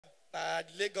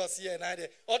Lagos here and there.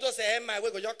 Others say, "Emma,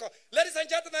 we go yoko." Ladies and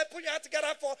gentlemen, put your hands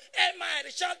together for Emma,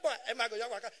 the short boy. Emma go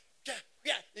yoko.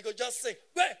 Yeah. He go just sing.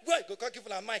 Wait. Go call give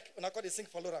him a mic. When I call they sing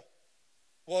for Laura.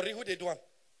 Worry who they do.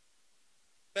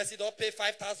 Person don't pay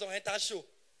 5,000 enter show.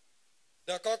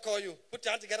 They'll call you. Put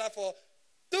your hands together for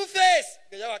Two-Face.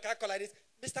 Go yoko call like this.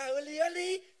 Mr. Oli,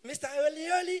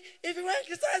 if you want to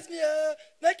criticize me,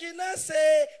 make you not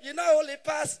say you not only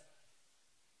pass.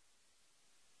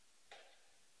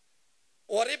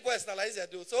 Worry boys now like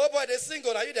do. So boy they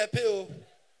single now you they pay. Oh.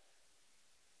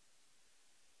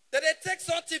 They take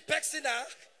something personal.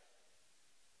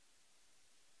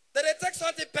 They take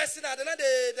something personal. They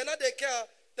not they care.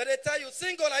 They tell you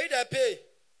single now you they pay.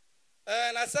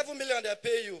 And 7 million they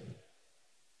pay you.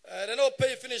 They don't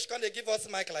pay you finish. Can they give us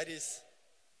mic like this?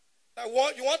 Now,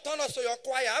 you want to turn us to your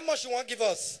choir? How much you want to give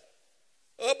us?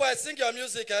 Oh boy, sing your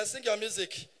music. Sing your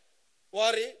music.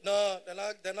 Worry? No, they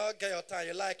not get your time.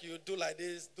 You like you do like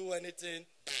this, do anything.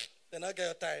 They not get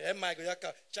your time. Hey, my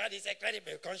God, child is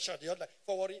incredible. Conscious. You're like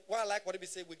for Worry. What I like what we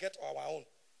say, we get our own.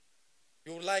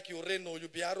 You like you Reno, you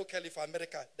be Aro Kelly for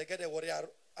America. They get a Worry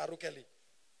Aro Kelly.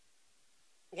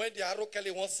 When the Aro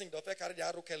Kelly won't sing, the carry the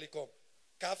Aro Kelly come.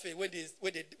 Cafe when they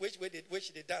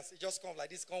dance, it just come like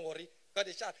this. Come Worry. Got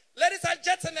the shout. Ladies and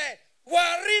gentlemen,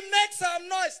 Worry, make some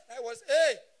noise. I was,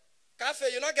 hey,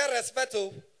 Cafe, you not get respect,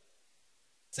 oh.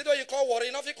 See what you call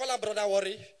Worry, not if you call her brother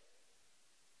Worry.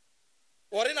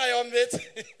 Worry now your mate.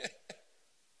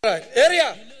 Right,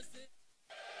 area.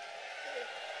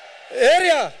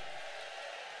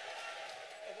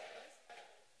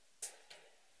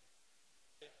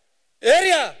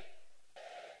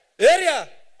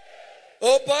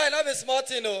 Oh boy, not be smart,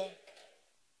 you know.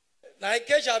 Now, in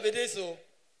case you be this, so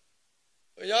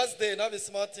just they not be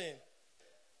smart thing.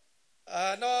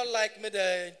 Not like me,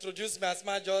 they introduce me as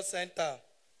my just center.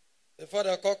 Before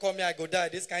they call me, I go die.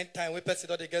 This kind of time, we person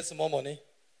they get some more money.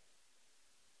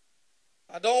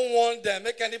 I don't want them.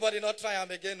 Make anybody not try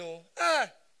them again. No.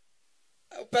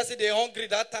 Person they hungry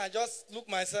that time. Just look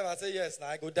myself and say yes. Now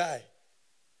I go die.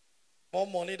 More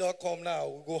money don't come now.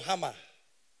 We go hammer.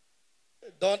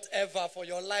 Don't ever for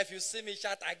your life you see me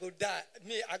shout, I go die.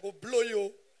 Me, I go blow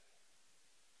you.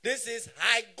 This is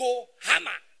I go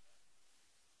hammer.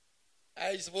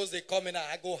 I suppose they come in now,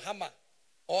 I go hammer.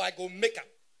 Or I go make up.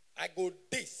 I go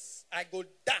this. I go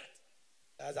that.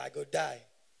 As I go die.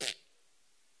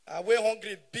 I way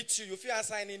hungry, beat you. You feel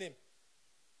assigning him.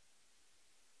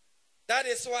 That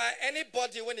is why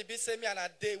anybody when they be say me on a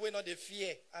day, we not they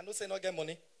fear. I don't say not get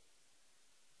money.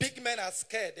 Big men are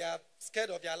scared. They are scared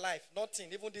of their life.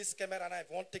 Nothing. Even this camera knife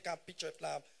won't take a picture of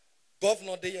them.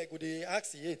 Governor there go they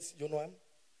ask it. You know him?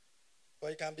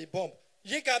 But it can be bomb.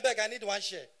 You can beg, I need one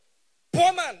share.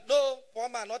 Poor man. No, poor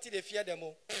man, nothing they fear them.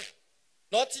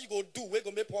 Nothing you go do, we go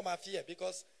make poor man fear.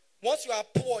 Because once you are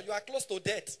poor, you are close to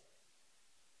death.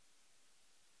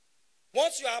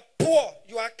 Once you are poor,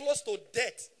 you are close to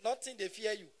death. Nothing they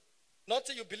fear you.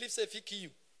 Nothing you believe say if kill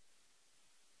you.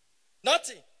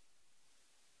 Nothing.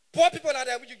 Poor people now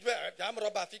there, I'm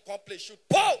robber, if he come play, shoot.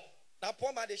 Pow! Now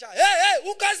poor man, they shout, hey,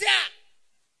 who comes here?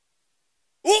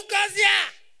 Who comes here?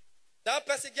 That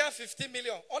person get 50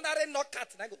 million. Honorary no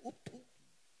cut. And I go, oop.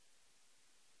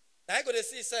 Now I go to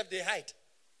see himself, they hide.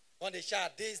 When they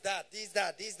shout, this, that.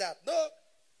 No.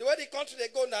 The way the country they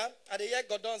go now, and they hear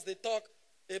Godons, they talk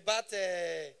about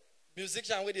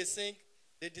musicians where they sing,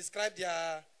 they describe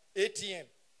their ATM.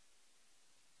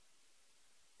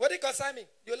 What do you concern me?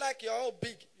 You like your own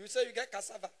big. You say you get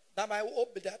cassava. Now my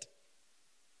hope be that.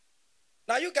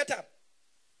 Now you get up.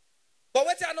 But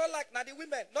what you not like, now the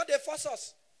women, not they force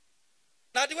us.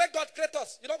 Now the way God create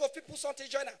us, you don't go people something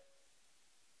join her.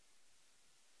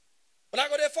 But now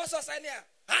go they force us anyhow.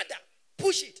 Harder.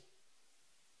 Push it.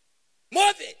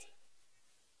 Move it.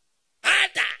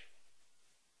 Harder.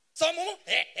 Some more.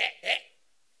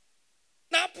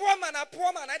 Now poor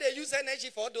man, I they use energy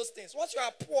for all those things. Once you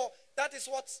are poor, that is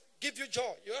what gives you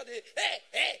joy. You know the hey.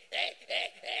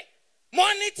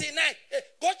 Money tonight. Hey,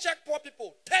 go check poor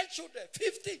people. 10 children,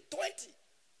 50, 20.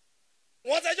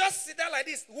 Once they just sit down like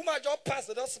this, woman just pass,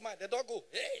 they don't smile, they don't go.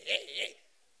 Hey.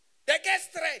 They get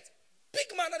strength.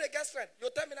 Big man, they get strength. You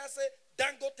tell me now, say,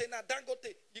 Dangote.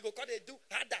 You go call they do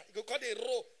harder. You go call they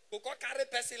roll. You go call carry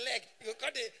person leg. You go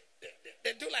call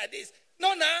they do like this.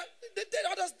 No, they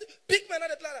others, big men on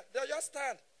the planet, they just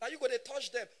stand. Now you go, they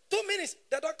touch them. 2 minutes,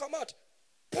 they don't come out.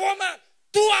 Poor man,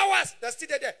 2 hours, they're still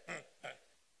there.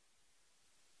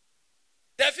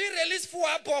 They feel release full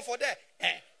album for them.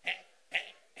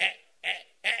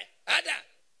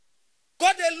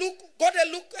 Go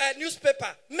they look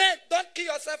newspaper. Men, don't kill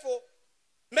yourself. Oh.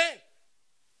 Men,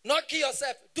 not kill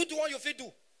yourself. Do the one you feel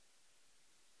do.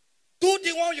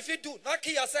 the one you fit do. Not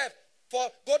kill yourself.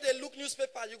 For go they look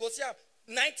newspaper, you go see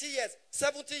 90 years,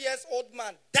 70 years old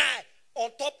man die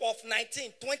on top of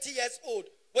 19, 20 years old.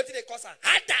 What did they call her?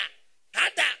 Harder.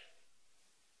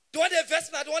 The one they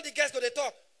invest in, the one the guys go they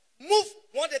talk. Move,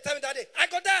 one they tell me that day. I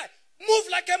go die. Move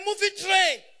like a movie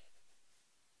train.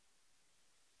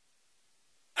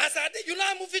 As I did, you know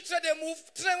how movie train they move.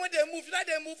 Train when they move, you know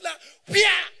they move now.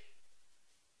 Where?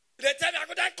 They tell me I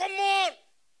go die. Come on.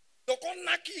 They can't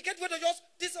knock you. You get rid of yours.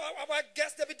 This our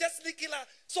guest, they be destiny killer.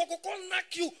 So go can't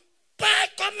knock you. Bye,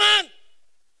 come on.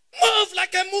 Move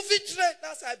like a movie train.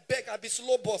 That's I beg. I be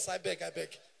slow boss. I beg.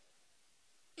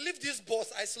 Leave this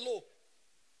boss. I slow.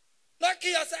 Not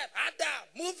kill yourself. Ada.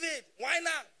 Move it. Why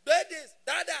not? Do this.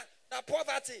 That. That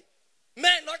poverty.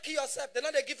 Men, not kill yourself. They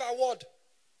know they give award.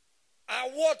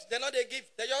 Award. They know they give.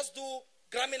 They just do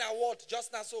Grammy award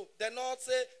just now. So they not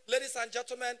say, ladies and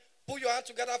gentlemen, put your hand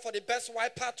together for the best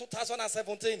wiper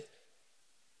 2017.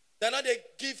 They know they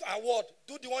give award.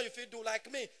 Do the one you feel do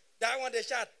like me. That one they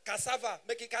shout cassava,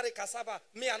 make it carry cassava.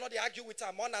 Me, I know they argue with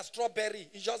him on a strawberry.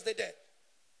 He just did there.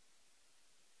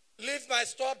 Leave my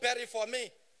strawberry for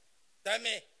me. Tell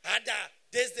me, Ada,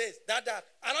 this, that.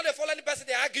 I know they follow any person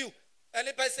they argue.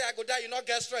 Any person say I go die, you not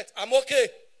get strength. I'm okay.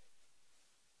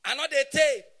 I know they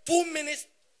take 2 minutes,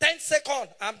 10 seconds.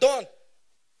 I'm done.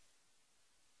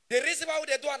 The reason why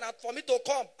they do it for me to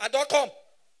come, I don't come.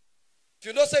 If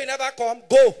you know say you never come,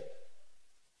 go.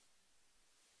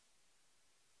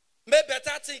 Make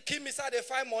better thing, keep me side they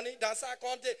find money, than say I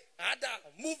can't take. Ada,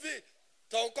 move it.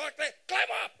 Don't come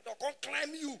climb up. Don't come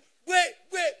climb you. Wait.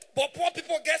 But poor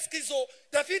people get schizo.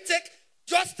 If you take,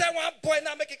 just tell one boy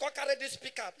now, make it go carry this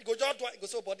speaker. You go just do it. You go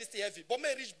say, but this is heavy. But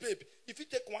may rich babe. If you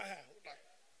take one hand.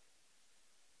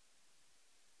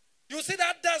 You see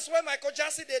that dance where Michael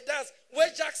Jackson they dance. Where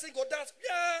Jackson go dance.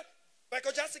 Yeah.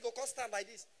 Michael Jackson go stand like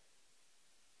this.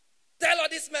 Tell all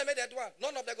these men, may they do one.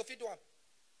 None of them go fit do one.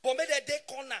 But may they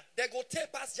corner. They go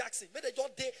take past Jackson. May they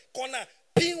just take corner.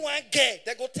 Pin one girl.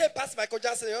 They go take past Michael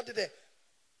Jackson. They did there.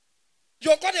 You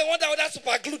got the wonder how that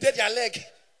super glue did their leg.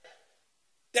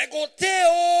 They go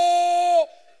take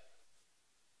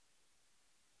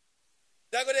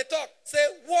They go they talk. Say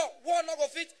war not go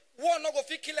fit. War not go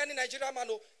fit kill any Nigerian man.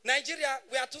 No. Nigeria,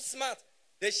 we are too smart.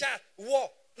 They shout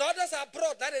war. Now others are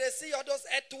abroad. Now they see all those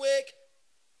earthquake.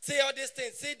 See all these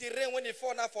things. See the rain when it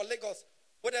fall now for Lagos.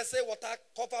 When they say water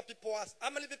cover people ass.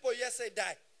 How many people here say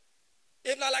die?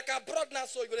 If not like abroad now,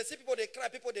 so you will see people they cry,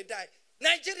 people they die.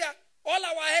 Nigeria, all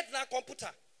our heads now computer.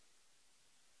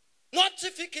 Not to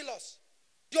kill us.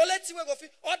 The only thing we go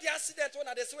fit all the accidents when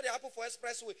they see what they happen for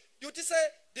expressway. You just say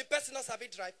the person not have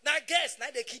it drive. Now guess, now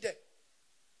they kill them.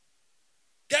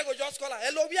 They go just call her.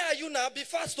 Hello, where are you now? Be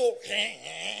fast, oh.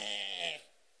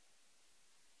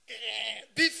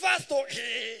 Be fast, oh.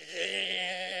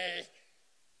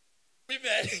 You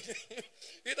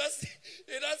don't see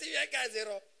where guys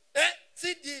are.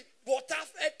 See the water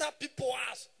enter people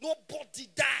house. Nobody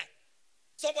die.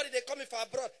 Somebody they coming for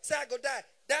abroad. Say I go die.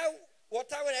 That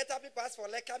water when enter people house for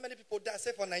like how many people die?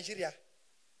 Say for Nigeria.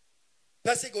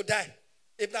 Person go die.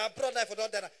 If now abroad die for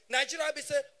don't die. Nigeria be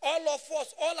say all of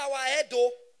us, all our heado,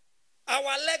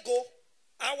 our lego,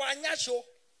 our nyasho,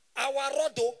 our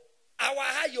rodo, our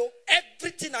hayo,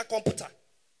 everything a computer.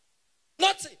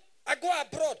 Nothing. I go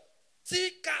abroad.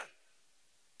 See car,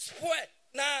 spoil.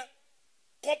 Now,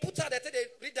 computer that they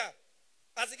read down.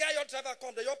 As the guy your driver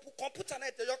come, they put computer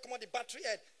net, they come on the battery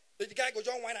head. The guy go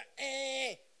John Winer.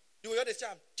 You hear the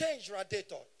sound. Change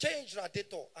radiator. Change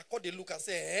radiator. I call the look and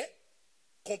say,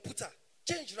 computer.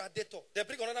 Change radiator. They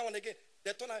bring another one again.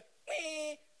 They turn on.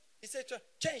 He said,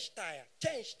 change tire.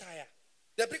 Change tire.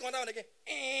 They bring another one again.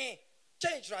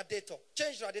 Change radiator.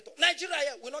 Change radiator.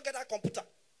 Nigeria will not get that computer.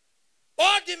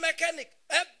 All the mechanic,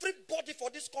 everybody for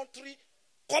this country,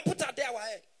 computer there our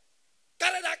head.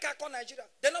 Carry that car call Nigeria.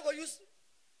 They're not going to use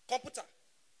computer.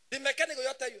 The mechanic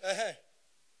will tell you,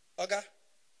 okay.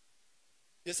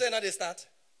 You say now they start.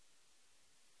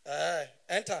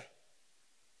 Enter.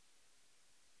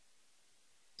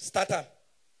 Start them.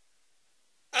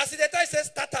 As the data says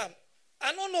start them.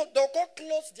 I don't know, they'll go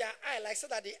close their eye like so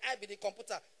that the eye be the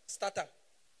computer. Start them.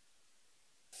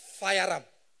 Fire them.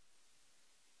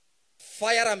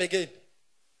 Fire them again.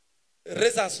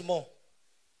 Raise them small.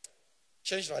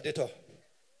 Change radiator.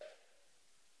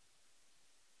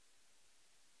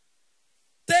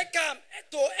 Take them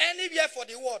to anywhere for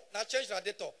the world. Now change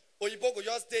radiator. Or you go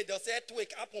just stay. They'll say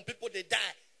earthquake happen. People they die.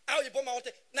 How you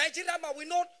mountain? Nigeria man, we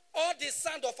know all the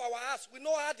sound of our house. We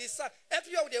know how the sound.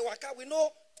 Everywhere they work out, we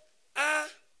know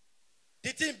the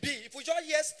thing be. If we just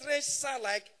hear strange sound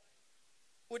like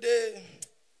with the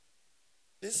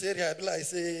this area, I be like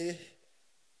say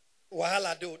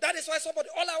Wahala do. That is why somebody,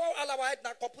 all our head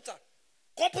now, computer.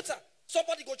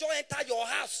 Somebody go just enter your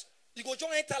house. You go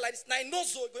just enter like this. Now, no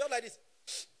so, go like this.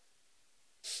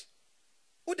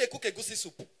 Who they cook a goosey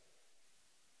soup?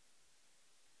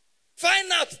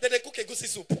 Find out that they cook a goosey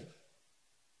soup.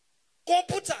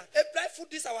 Computer, apply food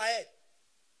this our head.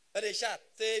 But they shout,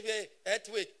 say,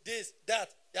 earthquake, this,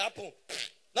 that, happen.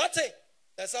 Nothing.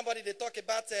 There's somebody they talk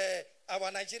about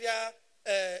our Nigeria.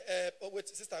 Wait,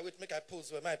 sister, wait, make I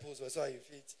pose. Where my pose? So you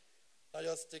fit. Now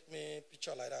just take me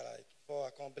picture like that, like before I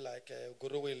can't be like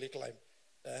Gorowe Lake Lime.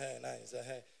 Nice.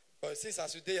 But since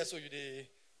as you there, so you they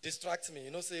distract me.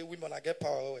 You know, say women I get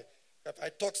power away. If I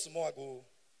talk some more, I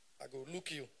go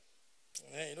look you.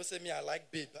 You know, say me I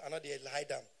like babe. I know they lie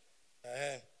down.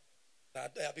 Now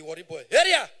I be worried boy.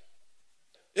 Area.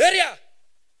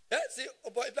 Yeah, see,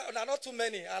 but not too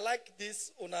many. I like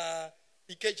this on a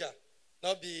Ikeja.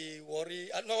 Not be worry.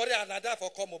 No worry another for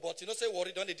come, but you know say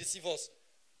worry don't they deceive us.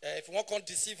 If you want to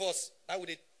deceive us, that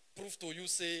would prove to you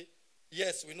say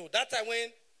yes we know. That time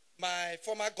when my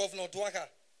former governor Dwaka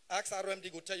asked RMD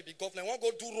go tell you be governor want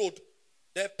go do road,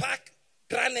 they pack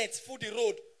granite full the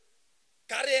road,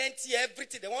 carry empty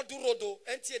everything. They want do road though.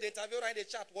 Empty the interview right in the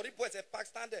chat. Worry boys a pack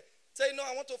stand there. Say, no,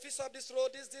 I want to fix up this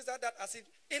road, this, that. As if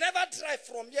he never drive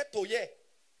from year to year.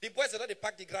 The boys they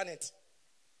pack the granite.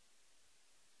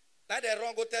 Now they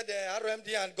wrong go tell the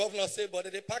RMD and governor say,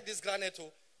 but they pack this granite too.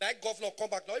 Now governor come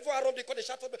back. Now if RMD call the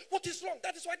shot for me, what is wrong?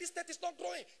 That is why this state is not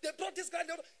growing. They brought this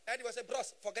granite. And he was say,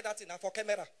 bros, forget that thing now for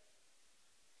camera.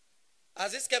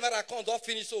 As this camera comes off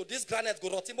finish, so this granite go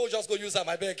Rotimo just go use her,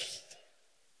 my beg.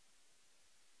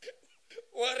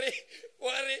 Worry,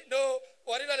 no,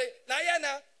 worry not.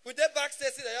 Now, with the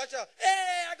backstage, hey,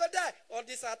 I got that. On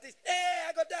this artist, hey,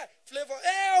 I got that. Flavor,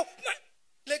 hey, oh my,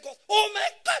 Lagos, oh my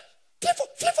God,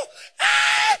 flavor,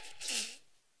 ah!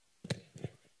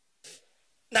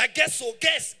 Now guess,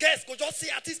 go just see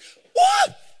artist.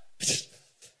 What?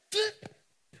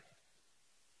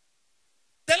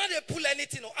 They not they pull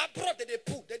anything. No, abroad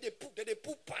they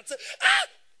pull pants. Ah!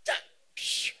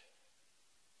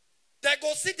 They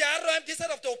go see the RM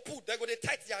instead of the pull. They go they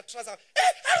tight their trousers.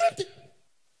 Hey, RM!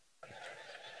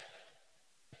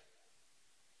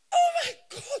 Oh my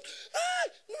God!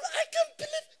 I can't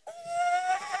believe.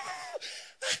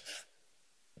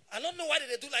 I don't know why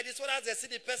they do like this. Whether they see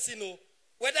the person,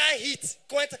 whether I hit,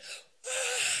 going to,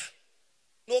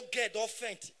 no get or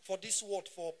faint for this word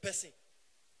for person.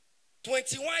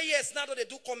 21 years now that they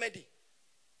do comedy.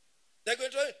 They're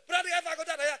going to brother if I go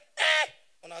down there.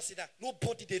 When I see that,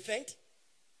 nobody they faint.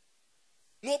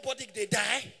 Nobody they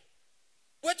die.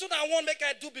 What do I want make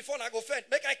I do before I go faint?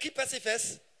 Make I keep person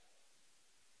first.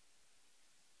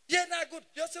 Yeah, now good.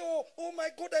 You say, oh my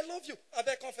God, I love you. I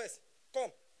beg confess.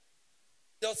 Come.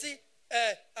 They'll see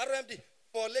RMD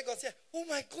for Lagos here. Oh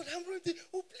my God, I'm ready.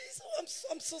 Oh please,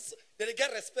 I'm so sorry. They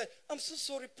get respect. I'm so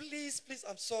sorry. Please,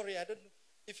 I'm sorry. I don't know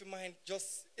if you mind.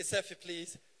 Just a selfie,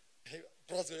 please.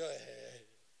 Bros,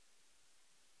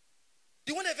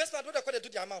 the one investment don't they do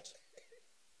the amount.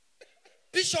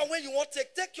 Picture when you want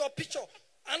take your picture.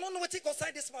 I don't know what take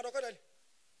outside this man.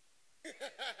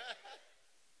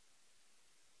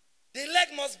 The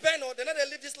leg must bend, or they not they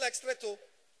leave this leg straight. Oh,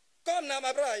 come now,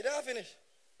 my brother. They are finished.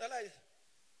 They like this.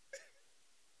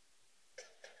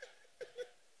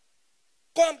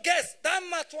 Come, guess that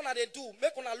mat one they do.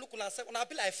 Make una look una say una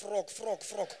be like frog.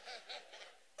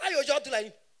 How you just do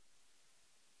like?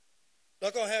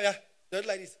 Look on here, yeah. They do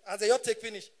like this. As they just take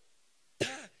finish.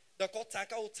 The call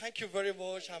thank you. Thank you very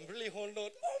much. I'm really honored.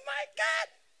 Oh my God.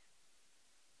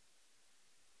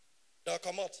 They'll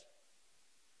come out.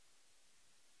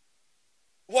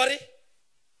 Worry.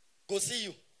 Go see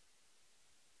you.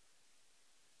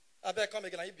 I better come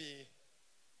again. I be.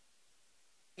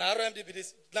 Now RMD be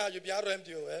this. Now you be RMD,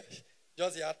 eh?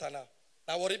 Just the after now.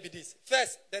 Now worry be this.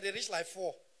 First, then they reach like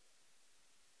 4.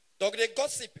 Dog they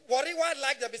gossip. Worry what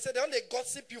like them. They say they only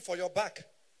gossip you for your back.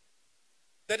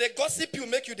 Then they gossip you,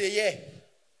 make you the year.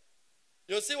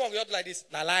 You see one word like this.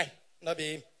 Now lie. Not be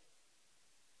him.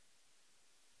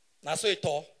 Now so it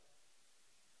all.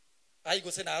 How you go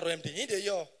say na RMD? In the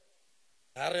year.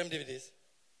 RMD with this.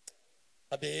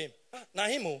 Not be him. Now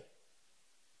him who?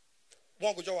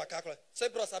 One go join calculate. Say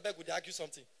bros, I beg would they argue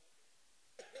something?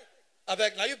 I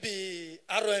beg now you be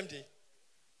RMD.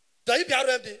 Do you be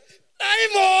RMD? Now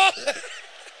him who?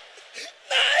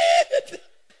 Now him.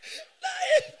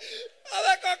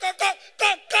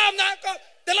 Come now, come.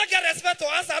 They don't get respect to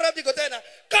us. RMD go there now.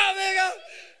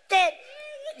 Come.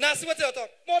 Now see what you talk.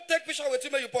 More take picture with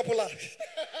you, make you popular.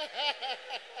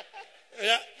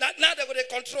 Yeah. Now they're going to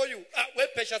control you. When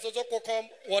patients also come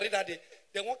worry that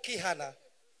they won't kill her now.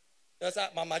 That's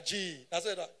that Mama G. That's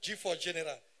what G for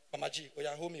general. Mama G. Oh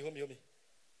yeah, hold me.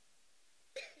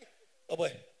 Oh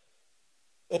boy.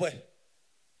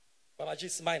 Mama G,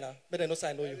 smile now. But they know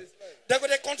I know you. They go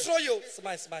they control you.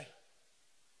 Smile.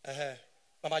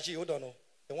 Mama G, hold on. No.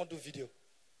 They won't do video.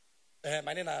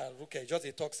 My name is Ruke. Just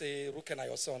they talk say Ruke na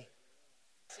your son.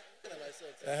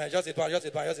 Just a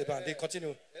one. They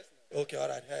continue. Okay, all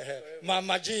right.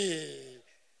 Mama G.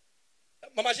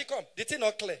 Mama G, come. The thing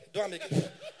not clear. Don't make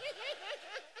it.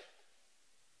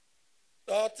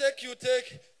 I'll take.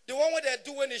 The one where they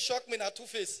do when he shock me now,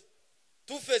 Two-Face.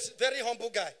 Two-Face, very humble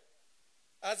guy.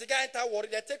 As the guy enter Warri,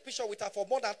 they take picture with her for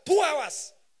more than 2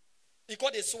 hours. He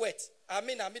called a sweat. I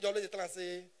always tell and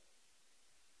say,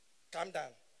 calm down.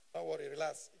 Don't worry,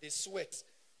 relax. They sweat.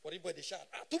 Warri boy, they shout,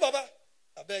 two baba.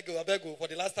 I beg you, for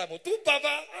the last time. Two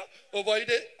baba. Oh boy,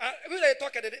 when they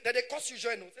talk, they cost you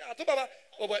join. Two baba.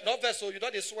 Oh boy, not vessel. You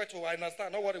don't they sweat. Oh, I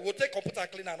understand. Don't worry. We'll take computer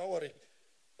cleaner. Don't worry.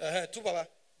 Two baba.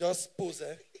 Just pose.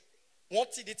 One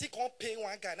thing, the thing can't pay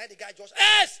one guy. Now the guy just,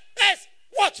 yes,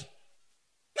 what?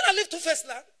 When I leave Two-Face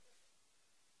now.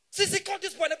 Since he called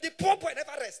this boy, the poor boy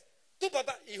never rest. Two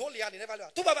baba, he hold the hand, he never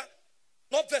leave. Two baba,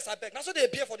 not verse, I beg. Now so they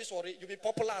appear for this Warri. You be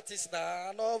popular artist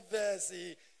now, not verse.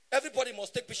 Everybody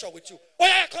must take picture with you. Oh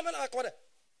yeah, come on. Me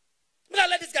not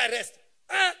let this guy rest.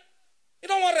 You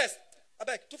don't want rest. I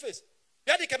beg, Two-Face.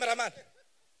 You are the cameraman.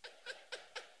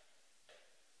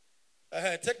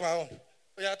 Take my own.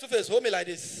 Oh yeah, Two-Face, hold me like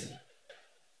this.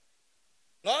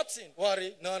 Nothing.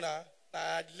 Warri, no.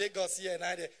 Lagos here and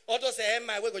there. Others say,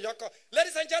 "MI, we go yoko."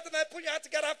 Ladies and gentlemen, put your hands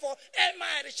together for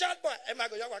MI, the short boy. MI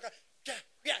go yoko.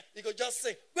 Yeah. You go just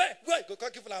sing. Go. Go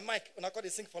give him a mic. When I call the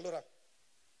sing for Laura.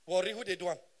 Warri, who they do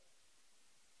one?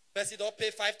 First, you don't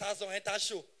pay 5,000 enter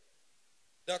show.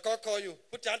 They'll call you.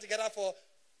 Put your hands together for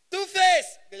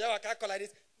Two-Face. Go yoko call like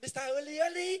this. Mr. Oli,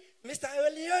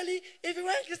 if you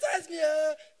want to criticize me,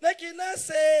 make you not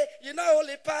say you know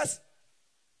only pass.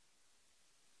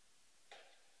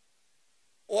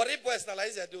 Warri boys na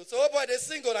like do. So, oh boy, they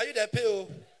sing on you they pay. Oh.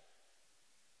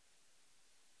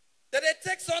 Then they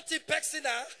take something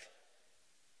personal.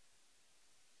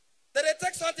 Then they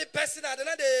take something personal. They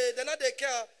not they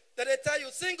care. Then they tell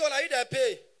you sing on you they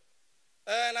pay.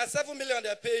 And 7 million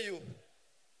they pay you.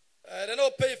 They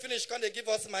don't pay you finish. Can they give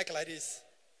us mic like this?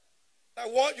 Now,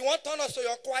 you want to turn us to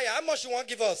your choir? How much you want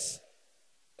to give us?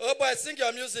 Oh boy, sing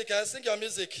your music. Sing your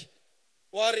music.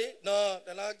 Warri, no,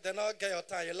 they not get your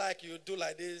time. You like, you do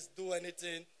like this, do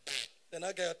anything. They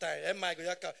not get your time. MI go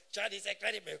yaka. Child is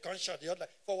incredible. Conscious. You're like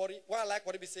for Warri. What I like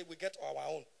what we say, we get our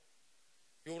own.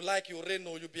 You like you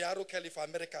Reno, you be Aro Kelly for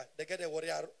America. They get a Warri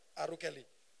Aro Kelly.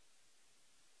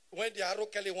 When the Aro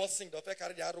Kelly won't sing, the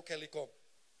carry the Aro Kelly come.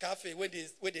 Cafe when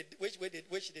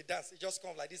they dance, it just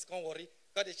come like this. Come Warri.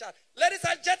 Got the shout. Ladies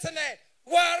and gentlemen,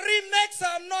 Warri make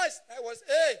some noise. I was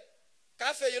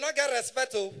Cafe, you not get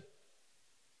respect to.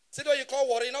 See what you call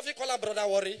Warri, not if you call her brother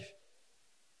Warri.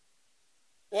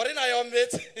 Warri na your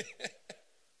mate.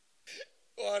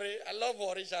 Warri, I love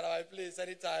Warri, shout out my place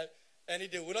anytime, any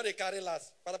day. We know they carry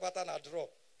last, pata na draw.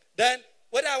 Then,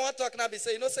 what I want to talk now be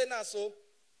say, say now so.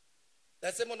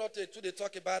 Let's say not to they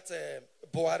talk about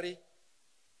Buhari.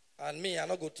 And me, I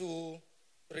not go to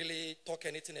really talk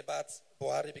anything about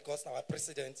Buhari because our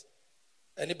president,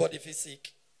 anybody if he's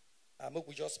sick,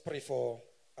 we just pray for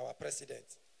our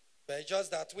president. But it's just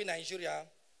that we Nigeria,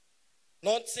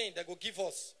 nothing they go give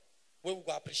us, we will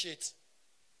appreciate.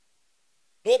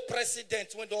 No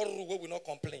president when don't rule, we will not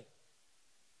complain.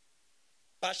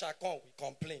 Bashakon, we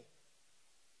complain.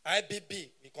 IBB,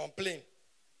 we complain.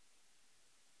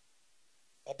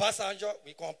 Obasanjo,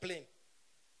 we complain.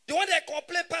 The one that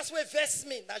complain pass way vest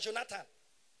me, na Jonathan.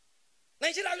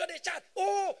 Nigeria, you they chat.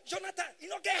 Oh, Jonathan, you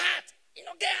don't get hot. You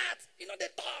don't get hot. You know they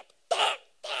talk.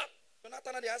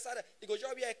 Jonathan on the outside, he go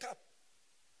job here a cap.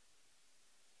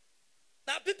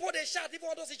 Now people they shout, even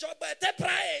those job, but they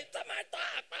pray, they might talk.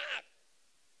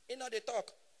 You know they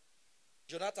talk.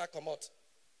 Jonathan come out.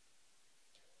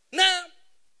 Now,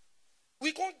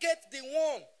 we can't get the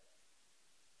one.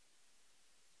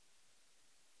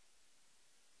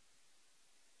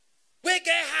 We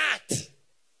get hot.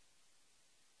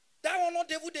 That one not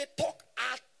devil they talk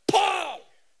at all.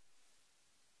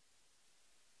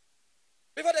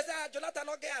 Before they say, Jonathan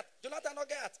not get hot. Jonathan not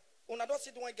get hot. Una don't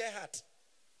see the one get hot.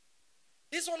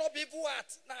 This one not be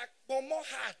hot. Nah, but more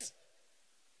hot.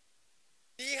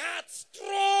 The heart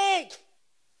strong.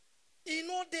 He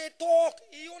know they talk.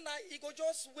 He go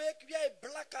just wake. We are a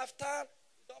black after.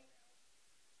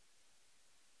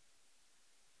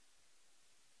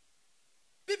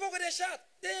 People go they shout.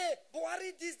 Hey,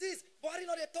 Buhari this. Buhari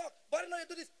not they talk. Buhari not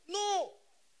they do this. No.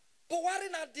 Buhari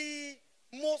not the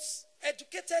most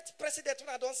educated president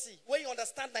I don't see when you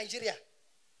understand Nigeria.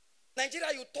 Nigeria,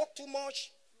 you talk too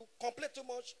much, you complain too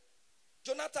much.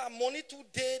 Jonathan, money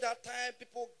today, that time,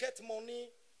 people get money.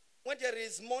 When there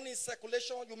is money in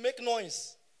circulation, you make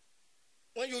noise.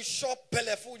 When you shop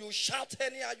bellyful, you shout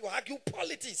anyhow, you argue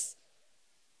politics.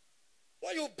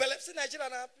 When you see Nigeria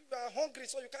now, people are hungry,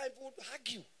 so you can't even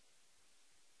argue.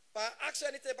 If I ask you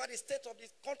anything about the state of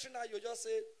this country now, you just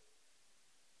say,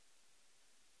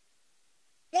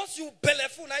 once you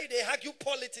bellyful, now they argue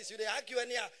politics, you they argue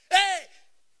anyhow. Hey,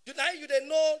 you they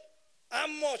know how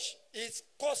much it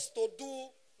costs to do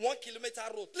 1 kilometer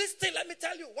road. Listen, let me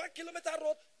tell you, 1 kilometer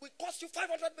road will cost you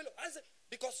 500 million. I say,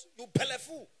 because you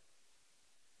bellyful.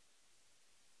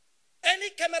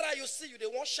 Any camera you see, you they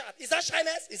want shot. Is that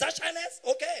shyness? Is that shyness?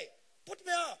 Okay. Put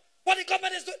me on. What the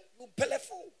government is doing? You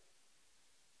bellyful.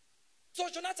 So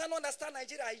Jonathan understand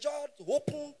Nigeria. He just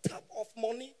open tap of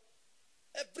money.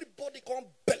 Everybody come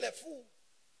bellyful.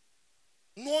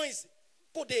 Noise.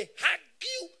 But they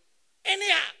argue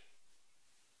anyhow.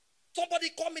 Somebody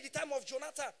call me the time of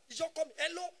Jonathan. He just come.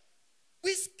 Hello.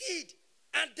 Whiskey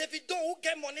and Davido who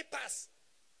get money pass.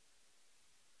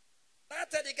 I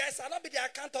tell the guys, I'll not be the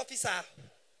account officer.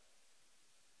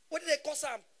 What did they call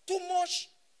some? Too much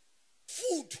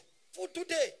food. Food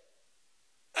today.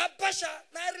 Abasha,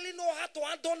 I really know how to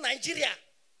handle Nigeria.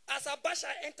 As Abasha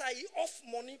enter, he off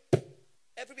money.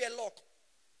 Everywhere lock.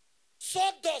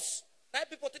 Sawdust. Now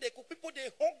people today cook. People they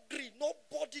hungry.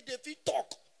 Nobody they feel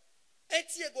talk. 8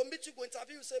 years go meet you, go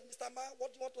interview. You say, Mr. Ma,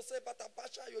 what do you want to say about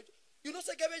Abasha? You know,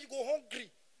 say, get where you go hungry.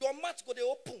 Your mouth go they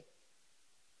open.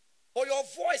 Or your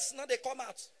voice, now they come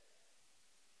out.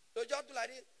 So just do like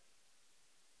this.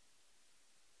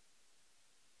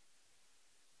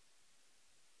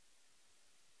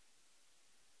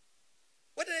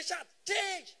 When they shout,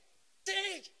 change,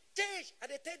 change, change.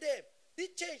 And they tell them, this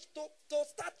change, to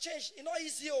start change, it's not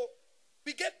easy.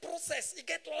 We get process, you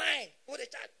get line. When they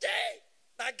shout, change.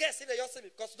 Now guess if they just see me,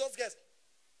 because those guys,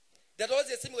 they don't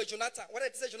see me with Jonathan. When they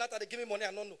say Jonathan, they give me money,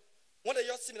 I don't know. When they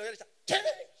just see me, they shout, change.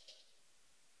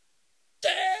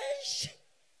 Change.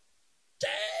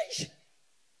 Change.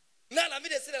 Now, I mean,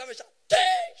 they say that I'm a shout.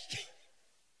 Change.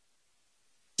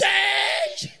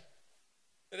 Change.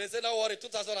 And they say, no worry,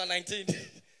 2019.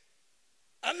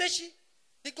 Amechi,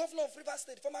 the governor of River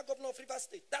State, former governor of River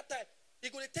State, that time, he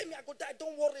going to tell me, I go die,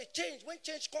 don't worry, change. When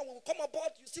change come, we will come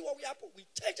aboard, you see what we happen. We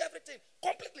change everything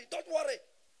completely, don't worry.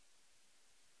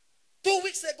 2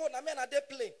 weeks ago, I mean, I did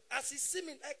plane. As he see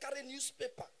me, I carry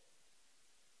newspaper.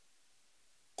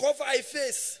 Cover his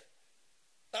face.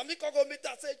 Now me can go meet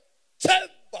and say, "Say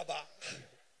Baba,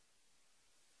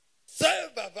 say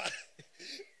Baba."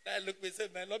 I look me say,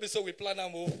 "Man, not be so we plan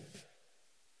and move."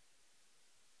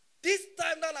 This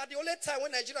time now, the only time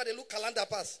when Nigeria they look calendar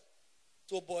pass.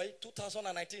 So boy,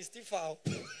 2019 is still far.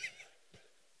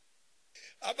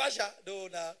 Abasha, no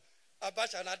na.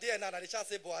 Abasha na there na they shall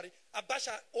say Warri.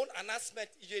 Abasha own announcement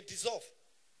you dissolve.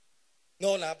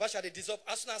 No, na Abasha they dissolve.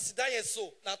 As soon as sit down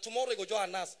so, now tomorrow go join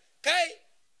announce. Okay,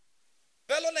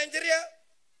 fellow Nigeria,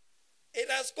 it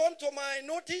has come to my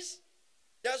notice.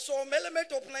 There's some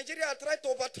element of Nigeria try to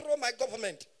overthrow my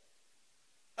government.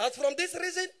 As from this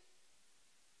reason,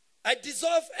 I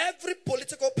dissolve every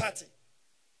political party.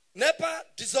 NEPA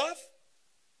dissolve.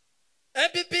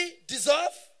 MPP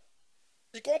dissolve.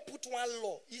 He can't put one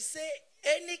law. He say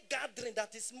any gathering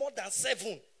that is more than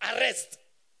 7, arrest.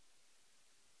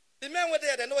 The men were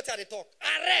there, they know what they talk.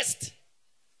 Arrest.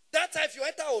 That time if you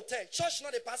enter a hotel, church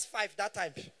not they pass 5 that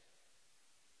time.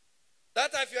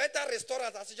 That time if you enter a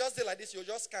restaurant, as you just do like this, you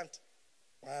just count.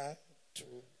 1, 2,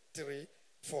 3,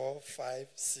 4, 5,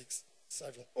 6,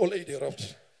 7. Only the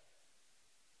route.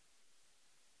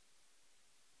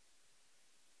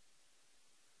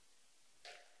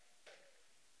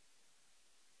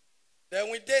 Then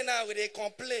we day now we they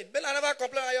complain. But I never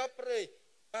complain. I pray.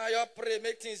 I pray.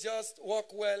 Make things just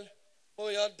work well. Oh,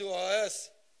 you do or else.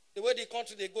 The way the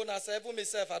country they go now, say even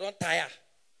myself, I don't tire.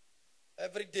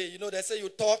 Every day, you know, they say you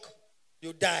talk,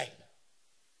 you die.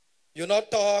 You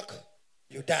not talk,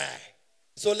 you die.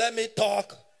 So let me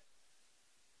talk.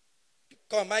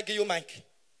 Come, I give you mic.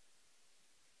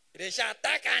 They shall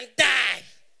attack and die.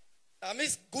 That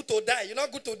means good to die. You're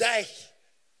not good to die.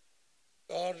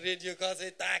 God read you because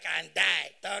say talk and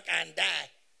die. Talk and die.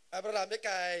 My brother, make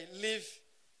I leave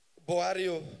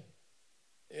Warri.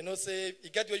 You know, say, you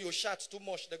get where you shout too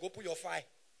much, they go put your fire.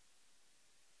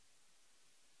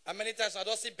 How many times I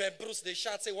don't see Ben Bruce, they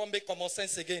shout, say, won't make common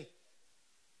sense again.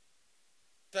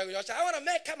 So I want to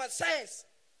make common sense.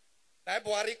 Now,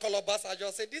 Warri Colobas, I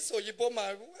just say, this Oyibo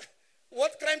man,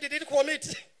 what crime did he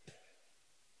commit?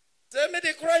 Tell me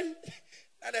the crime.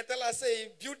 And they tell us,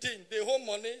 say, building, the whole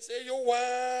money. Say, you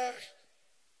what?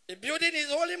 The building is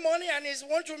holy money and it's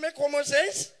want to make common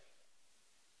sense.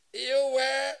 You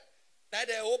were. Now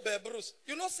they hold Bruce.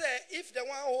 You know, say, if they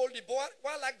want to hold the boy,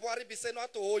 why like Warri be saying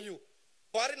not to hold you?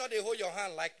 Warri not they hold your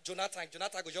hand like Jonathan.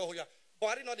 Jonathan go just hold your hand.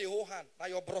 Warri not they hold hand. Now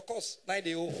your brokos, now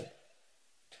they hold.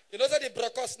 You know that the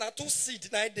brokos now 2 seed,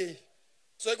 now they.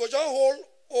 So you go just hold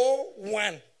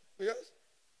 1. Because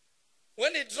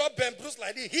when they drop Bruce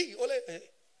like this, he only.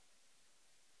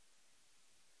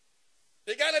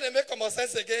 The guy that they make common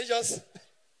sense again, just.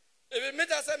 If you meet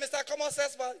and say, Mr. Common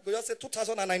Sense, man, go just say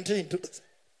 2019.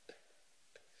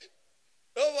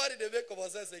 Nobody they make common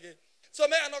sense again. So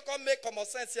may I not come make common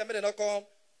sense here, may they not come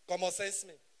common sense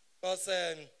me. Because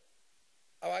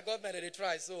our government they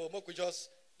try, so we could just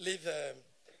leave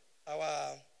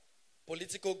our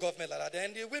political government like that.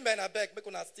 Then the women I beg, make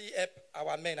una still help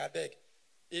our men I beg.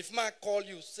 If man call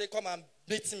you, say come and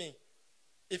meet me.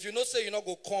 If you know say you not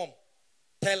go come,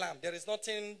 tell him there is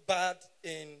nothing bad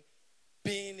in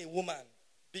being a woman.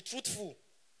 Be truthful.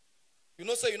 You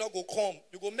know, say you not go come.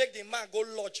 You go make the man go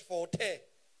lodge for hotel.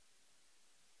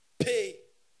 Pay.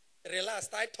 Relax.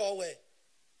 Tie towel.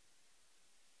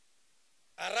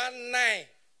 Around 9.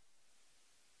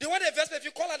 The one the first, if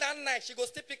you call her that 9, she go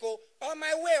still pick up. On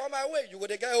my way. You go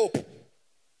the guy up.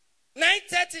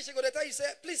 9:30, she go to tell you, say,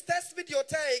 please test me the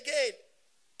hotel again.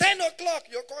 10 o'clock,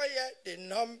 you call here. The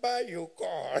number you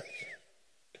call.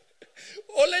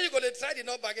 Only you go to try the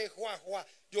number again.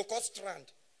 You call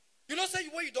strand. You know, say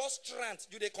when you don't strand,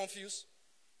 you they confuse.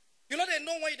 You know, they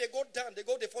know when they go down,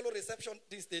 they follow reception,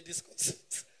 this they discuss.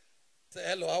 Say,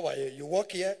 hello, how are you? You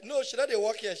work here? No, she not they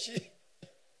work here. She.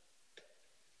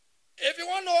 If you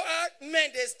want to know how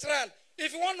men they strand,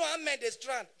 if you want to know how men they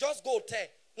strand, just go 10.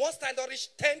 Once time don't reach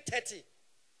 10:30,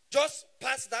 just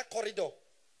pass that corridor.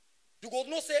 You go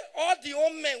know say all the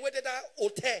old men where they that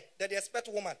hotel that they expect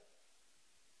woman.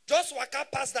 Just walk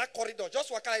out past that corridor. Just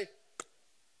walk out.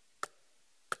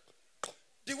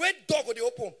 The way dog will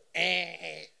open.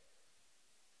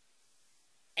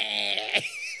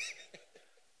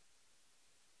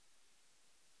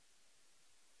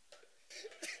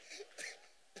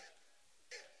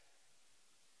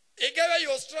 Again, when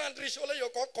your strand reach, only you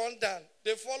come down.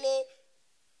 They follow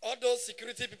all those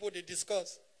security people they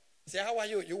discuss. Say, how are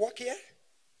you? You work here?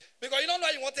 Because you don't know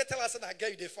you want to tell us that girl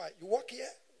you they fight. You work here?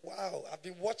 Wow, I've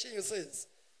been watching you since.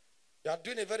 You are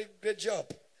doing a very great job.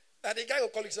 And the guy will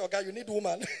call you and say, okay, you need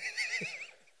woman.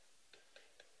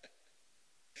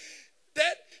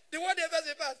 Then, the one they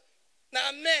first pass.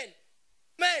 Now, men,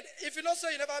 if you don't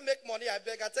say you never make money, I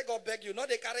take God beg you. Not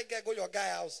they carry girl, go your guy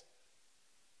house.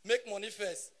 Make money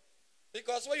first.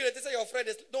 Because when you say your friend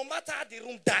is, no matter the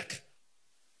room dark,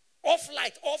 off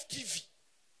light, off TV,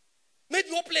 make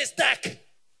your place dark.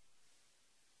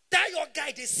 That your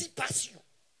guy, they see past you.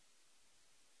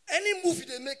 Any movie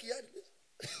they make here.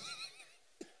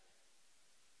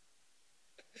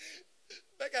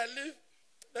 Make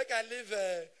I leave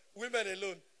women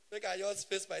alone. Make I just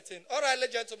face my thing. All right,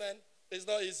 ladies and gentlemen, it's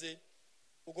not easy.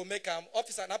 We go make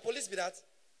officer. Now police be that.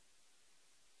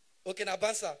 Okay, now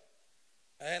bouncer.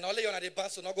 And only you on the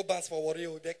bounce, so not go bounce for Warri.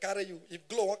 They carry you. If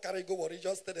Glow won't carry you, go Warri.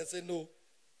 Just tell them say no.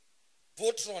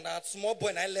 Votron, that small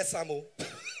boy 9 less ammo.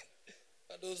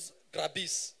 Those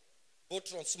grabbies.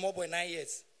 Votron, small boy 9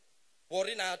 years.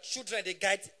 Warri now children they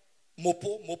guide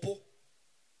mopo.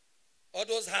 All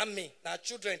those harm me. Now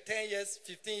children 10 years,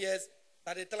 15 years.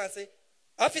 Now they tell and say,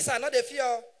 officer, not the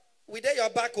fear. We there your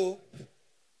back, oh.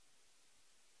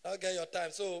 Now get your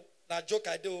time. So now joke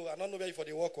I do. I don't know where you for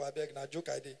the work or I beg. Now joke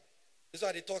I do. This is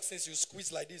why they talk since you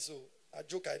squeeze like this. So I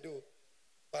joke I do.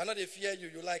 But I know they fear you.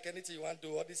 You like anything you want to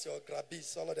do. All this your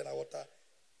grabbies, all of them are water.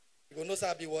 You go know say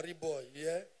I be Warri boy.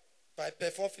 Yeah. If I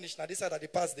perform finish now, this side of the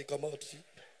pass they come out. See?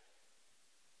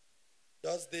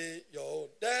 Just the your own.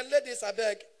 Then ladies, I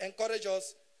beg, encourage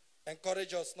us,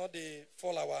 not they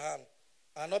fall our hand.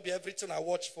 And not be everything I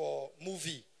watch for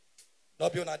movie.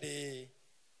 Not be on the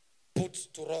put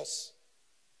to us.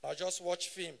 Now just watch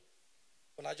film.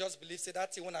 When I just believe, say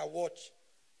that thing when I watch,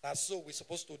 that's so we're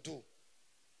supposed to do.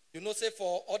 You know, say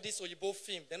for all this Oyibo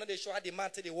film, they know they show how the man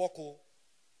take the work,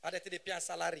 how they take the pay and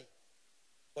salary.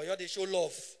 But you they show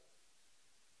love.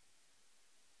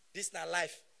 This not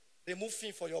life. Remove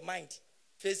film for your mind.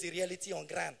 Face the reality on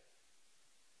ground.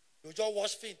 You just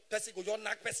watch film. Person go just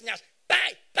knock person yash.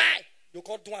 Bye. You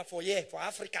can't do one for here, for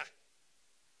Africa.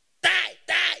 Die.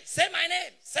 Say my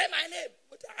name.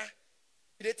 But,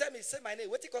 they tell me, say my name.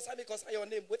 What it cost me, cause your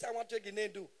name. What I want to take the name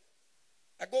do.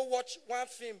 I go watch one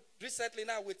film recently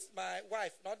now with my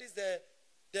wife. Now this the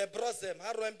bros them,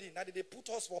 RMD. Now they put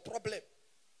us for problem.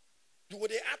 You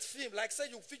would act film, like say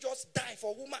you just die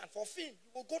for woman, for film.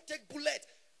 You will go take bullet.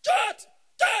 Judge,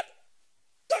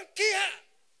 don't kill her.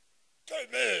 Kill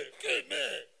me.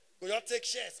 Go you take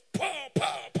shares. Pow.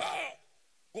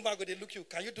 Woman go they look you.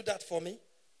 Can you do that for me?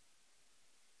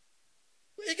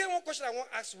 Again, one question I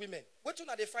want to ask women. What do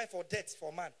they find for death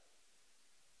for man?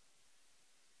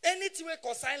 Anything we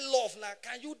concern love now,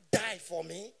 can you die for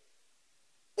me?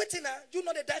 Wait now, you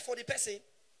know they die for the person.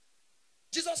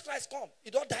 Jesus Christ come, he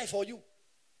don't die for you.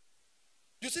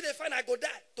 You see they find Agoda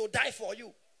to die for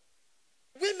you.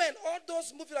 Women, all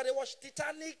those movies that they watch,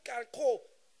 Titanic and Co.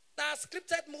 Now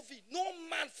scripted movie. No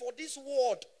man for this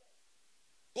world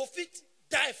go fit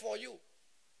die for you.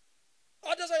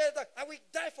 All those are I will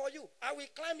die for you. I will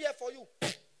climb here for you.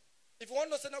 If you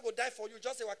want to say not go die for you,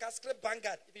 just say I can scrape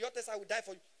banger. If you want to say I will die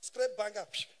for you, scrape banger.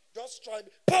 Just try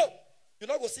me. Boom! You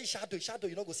not go see shadow,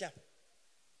 you not go see him.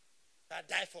 I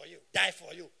die for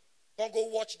you. Don't go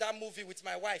watch that movie with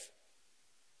my wife.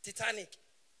 Titanic.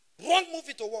 Wrong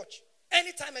movie to watch.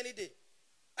 Anytime, any day.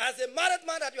 As a married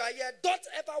man that you are here, don't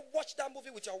ever watch that movie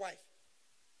with your wife.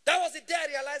 That was the day I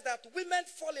realized that women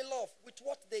fall in love with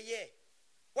what they hear,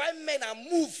 while men are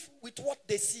moved with what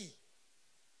they see.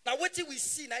 Now, what did we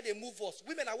see? Now they move us.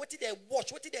 Women are what did they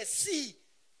watch? What did they see?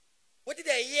 What did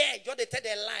they hear? Just they tell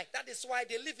their life. That is why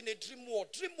they live in a dream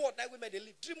world. Dream world. Now women they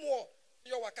live dream world.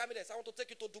 You are coming there. I want to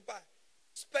take you to Dubai.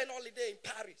 Spend holiday in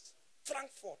Paris,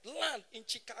 Frankfurt, land in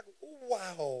Chicago. Oh,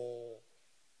 wow.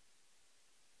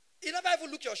 You never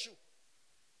even look your shoe.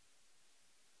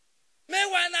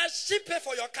 Meanwhile, now she pay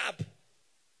for your cab.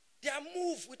 They are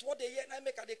moved with what they hear. And I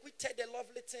make her they quit tell the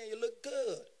lovely thing. You look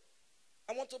good.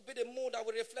 I want to be the mood that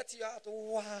will reflect your heart.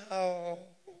 Wow.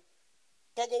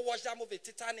 Go watch that movie,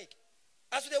 Titanic.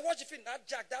 As they watch the film, that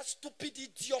Jack, that stupid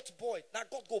idiot boy, now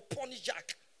God go punish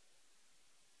Jack.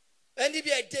 And if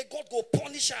a day, God go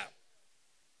punish him.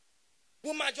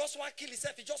 Woman just want to kill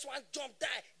himself. He just want to jump, die.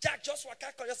 Jack just want to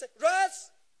call you say,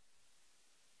 Rose.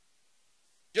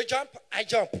 You jump, I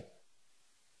jump.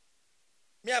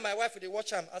 Me and my wife, they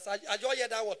watch him. As I just hear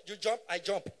that word, you jump,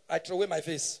 I throw away my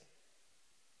face.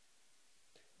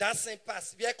 That same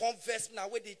pass. We are converse now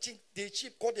where the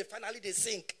cheap call they finally they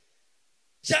sink.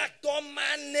 Jack don't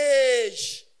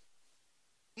manage.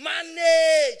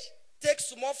 Take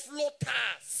some more floater.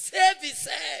 Save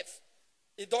himself.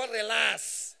 He don't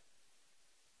relax.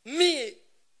 Me,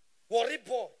 Warri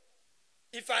boy.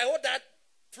 If I hold that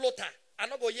floater, I'm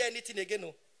not going to hear anything again.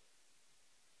 No.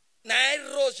 Nine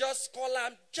Rose just call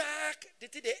him Jack.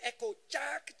 Did they echo?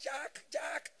 Jack.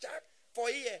 For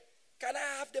here. Can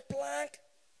I have the plank?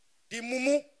 The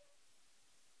mumu.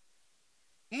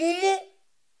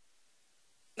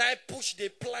 Now I push the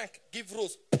plank, give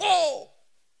Rose. Pow!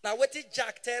 Now what did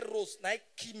Jack tell Rose? Now he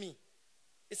kill me.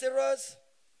 He said, Rose,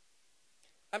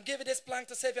 I'm giving this plank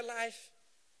to save your life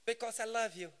because I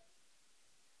love you.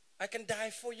 I can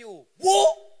die for you. Whoa!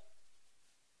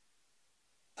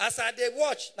 As I did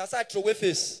watch, as I throw away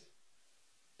face.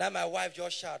 Now my wife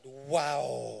just shout,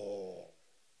 wow.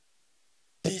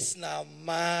 This now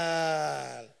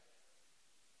man.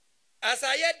 As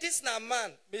I hear this now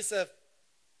man, myself,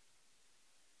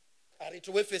 I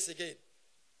throw away face again.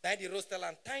 Then the Rose tell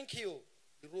him, thank you.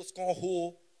 The Rose can't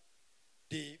hold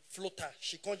the floater.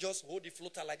 She can't just hold the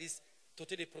floater like this to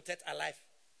protect her life.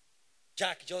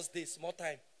 Jack just this small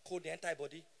time. Cold the entire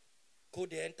body. Cold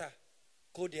the enter.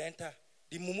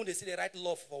 The mumu they see the right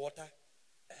love for water.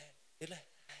 They like,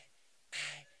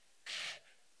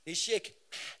 they shake.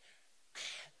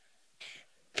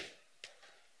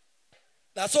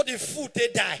 Now so the food they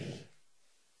die.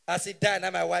 As he died,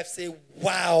 now my wife say,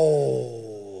 wow.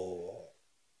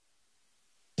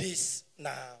 This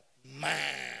now man.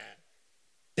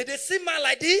 Did they see man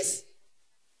like this?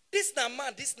 This now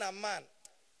man.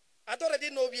 I don't already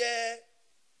know where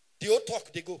the old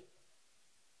talk they go.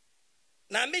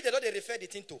 Now me, they don't refer the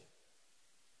thing to.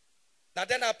 Now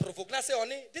then I provoke. Now I say,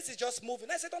 honey, this is just movie.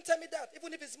 Now I say, don't tell me that.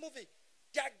 Even if it's movie.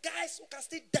 There are guys who can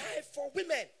still die for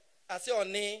women. I say,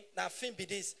 honey, now film be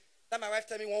this. Now my wife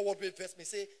tell me one word with verse me.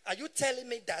 Say, are you telling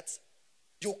me that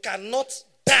you cannot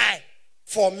die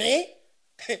for me?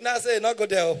 Now I say, not go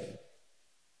there.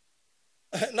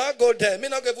 Not go there. Me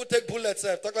not go to take bullets.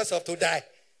 Talk myself to die.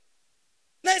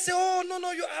 Now I say, oh, no,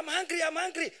 I'm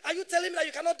hungry. Are you telling me that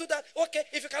you cannot do that? Okay,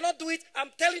 if you cannot do it, I'm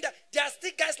telling you that there are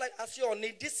still guys like, as your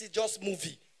need, this is just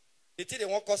movie. They think they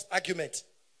won't cause argument.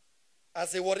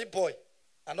 As a worried boy,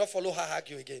 I not follow her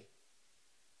argue again.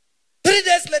 3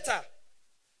 days later,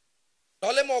 the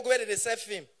only more go where they sell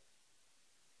film.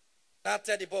 Now I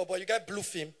tell the boy, you got blue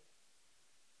film.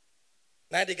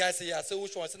 Now the guy say, yeah. I say,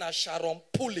 which one? I say, now Sharon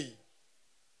Pulley.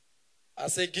 I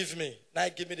say, give me. Now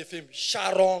he give me the film.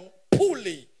 Sharon Pulley.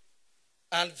 pulley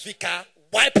and vika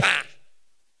wiper.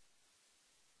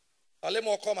 I'll let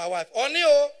more call my wife.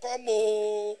 Onio, come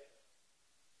on.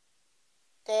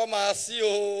 Come and see,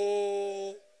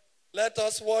 oh. Let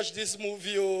us watch this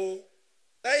movie, oh.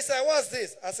 Then he said, what's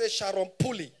this? I said, Sharon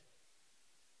Pulley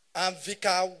and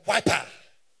Vika Wiper.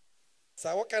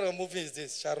 So what kind of movie is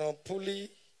this? Sharon Pulley,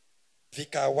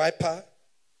 Vika Wiper.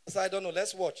 I said, I don't know.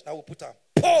 Let's watch. Now we'll put her.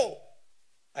 Pow!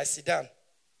 I sit down.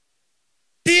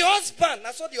 The husband,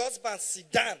 I saw the husband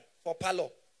sit down for parlor.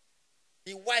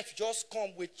 The wife just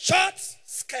come with short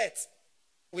skirt,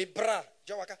 with bra.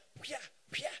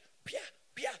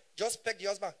 Just peg the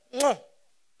husband.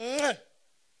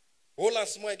 Hold on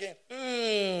small again.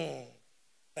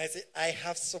 I say, I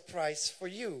have surprise for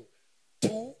you.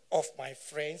 2 of my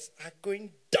friends are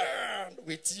going down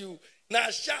with you. Now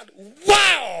shout,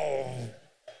 wow!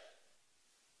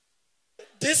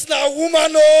 This now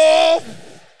woman, oh!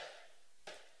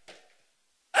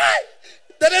 Hey!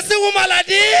 Did they see woman like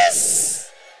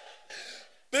this?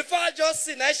 Before I just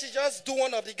see, now she just do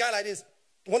one of the guy like this.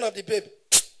 One of the babe.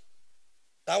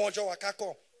 That one just waka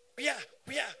come.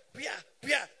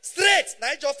 Straight. Now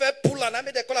I just fell puller. Now I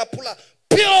made the color puller.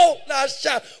 Pure. Now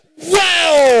shout.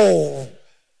 Wow.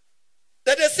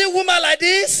 Did they see woman like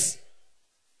this?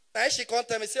 Now she come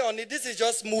tell me, say, honey, this is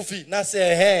just movie. Now I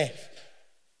say, hey.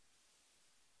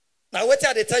 Now wait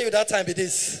till they tell you that time it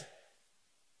is.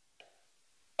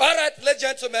 All right, ladies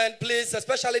and gentlemen, please,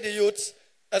 especially the youth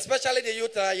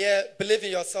that are here, believe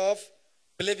in yourself.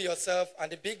 Believe in yourself.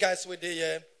 And the big guys with the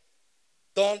here,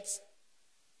 don't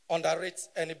underrate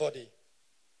anybody.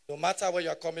 No matter where you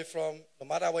are coming from, no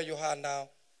matter where you are now,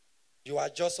 you are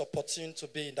just opportune to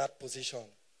be in that position.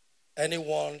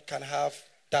 Anyone can have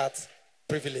that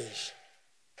privilege.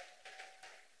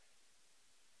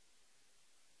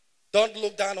 Don't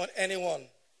look down on anyone.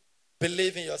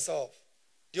 Believe in yourself.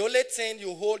 The only thing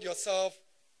you hold yourself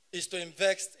is to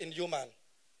invest in human.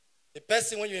 The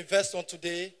person when you invest on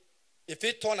today, if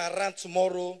it turn around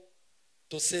tomorrow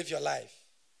to save your life.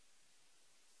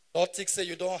 Don't think say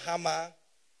you don't hammer,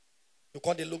 you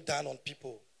can't look down on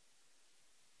people.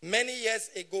 Many years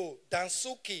ago,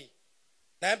 Dansuki,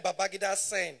 Naim Babangida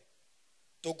sent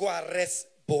to go arrest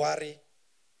Warri.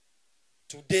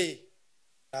 Today,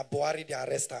 now Warri they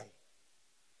arrest him.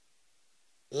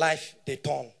 Life they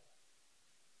turn.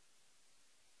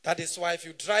 That is why if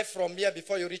you drive from here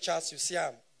before you reach us, you see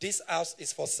him. This house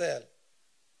is for sale.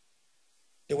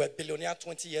 They were billionaires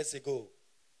 20 years ago.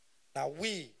 Now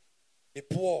we, the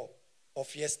poor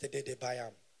of yesterday, they buy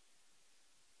them.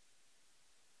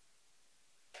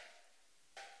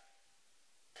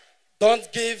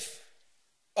 Don't give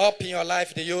up in your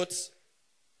life, the youth.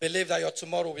 Believe that your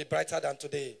tomorrow will be brighter than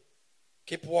today.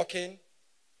 Keep working,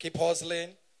 keep hustling,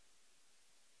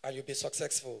 and you'll be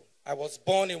successful. I was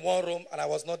born in one room and I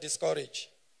was not discouraged.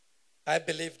 I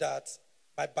believe that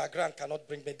my background cannot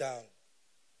bring me down.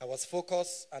 I was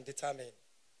focused and determined.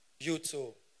 You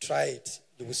too, try it.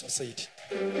 You will succeed.